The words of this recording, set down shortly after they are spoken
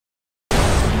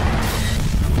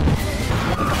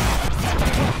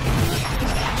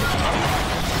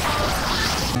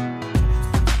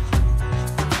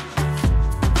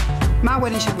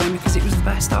the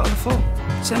best out of the four.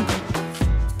 Simple.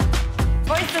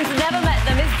 Royston's never met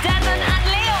them. It's Devon and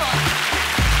Leon.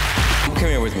 Come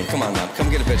here with me. Come on now. Come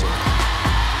get a picture.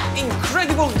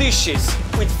 Incredible dishes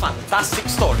with fantastic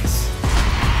stories.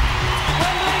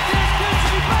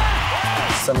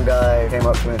 Some guy came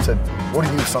up to me and said, "What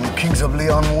are you, some Kings of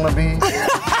Leon wannabe?"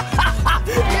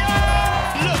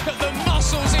 Yeah! Look at the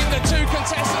muscles in the two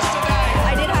contestants today.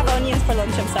 I did have onions for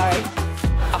lunch, I'm sorry.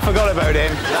 I forgot about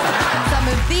him. Some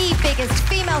of the biggest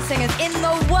female singers in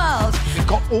the world. We've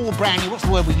got all brand new, what's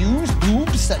the word we use?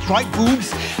 Boobs, that's right,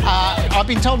 boobs. I've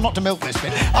been told not to milk this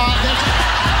bit.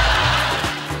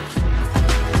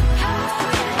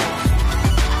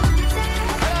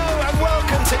 Hello and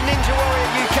welcome to Ninja Warrior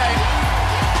UK.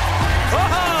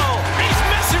 Oh, he's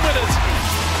messing with us!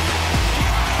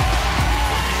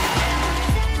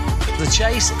 The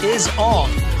chase is on.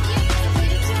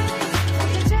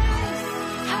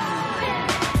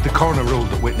 The coroner ruled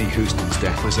that Whitney Houston's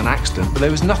death was an accident, but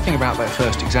there was nothing about that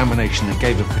first examination that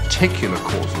gave a particular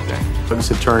cause of death. This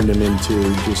had turned him into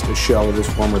just a shell of his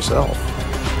former self.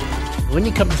 When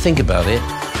you come to think about it,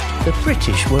 the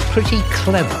British were pretty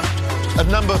clever. At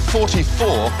number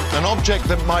 44, an object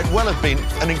that might well have been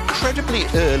an incredibly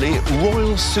early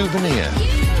royal souvenir.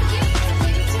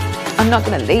 I'm not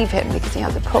going to leave him because he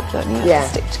has a problem. You have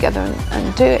to stick together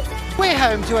and do it. We're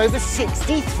home to over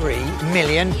 63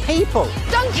 million people.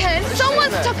 Duncan,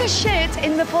 someone stuck a shit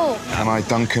in the pool. And I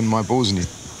Duncan my balls in you.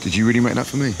 Did you really make that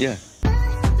for me? Yeah.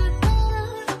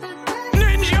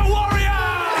 Ninja Warrior!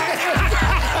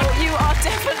 You are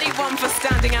definitely one for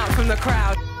standing out from the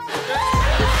crowd.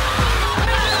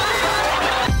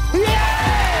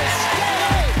 Yes!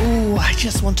 Ooh, I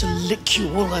just want to lick you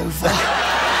all over.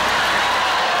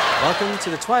 Welcome to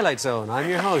the Twilight Zone. I'm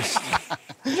your host,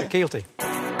 Keelty.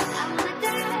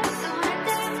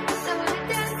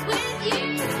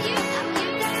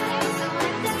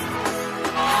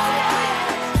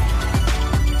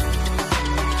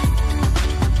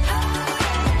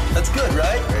 That's good,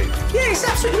 right? Great. Yeah, it's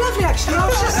absolutely lovely, actually. I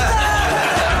was just...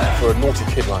 For a naughty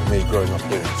kid like me growing up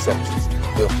here in the 70s,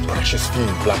 there were precious few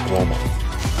black role models.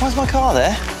 Why's my car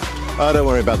there? Oh, don't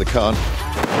worry about the car.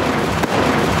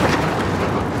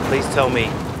 Please tell me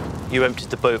you emptied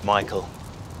the boot, Michael.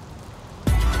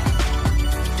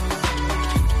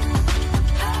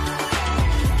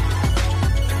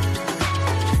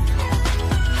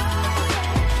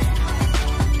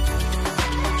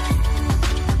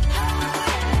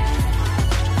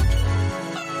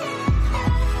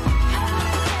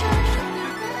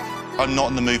 I'm not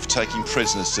in the mood for taking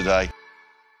prisoners today.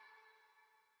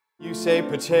 You say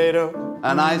potato,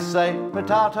 and I say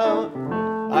potato.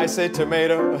 I say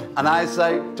tomato, And I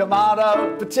say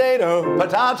tomato, potato,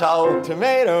 potato,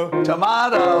 tomato.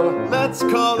 tomato. Let's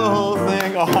call the whole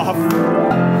thing off.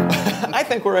 I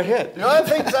think we're a hit. I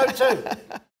think so too.